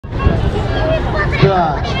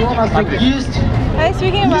Так, что у нас тут есть?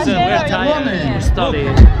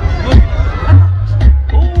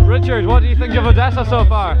 Richard, what do you think of Odessa so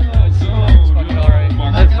far?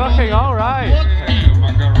 It's fucking alright.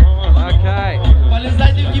 Okay.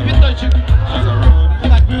 Полезайте в кипяточек.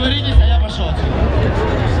 Так, вы варитесь, а я пошел.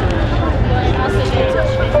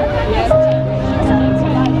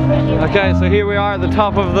 Okay, so here we are at the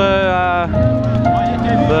top of the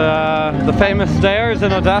famous stairs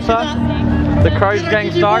in Odessa. The crowd's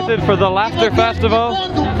getting started for the Laughter Festival.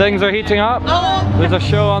 Things are heating up. There's a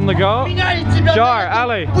show on the go. Jar,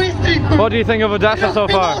 Ali, what do you think of Odessa so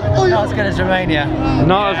far? Not as good as Romania.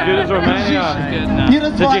 Not as good as Romania.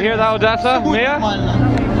 Did you hear that, Odessa? Mia?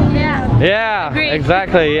 Yeah. Yeah,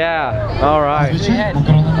 exactly, yeah. Alright. Head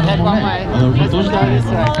one way.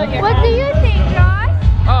 What do you think, Josh?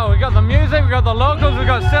 Oh, we got the music, we got the locals, we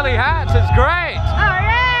got silly hats, it's great!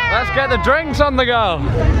 Alright. Let's get the drinks on the go.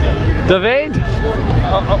 David?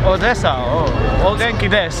 Odessa. Ogenki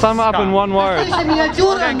des. Sum up in one word.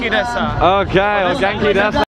 Ogenki desa. Okay, Ogenki Desa.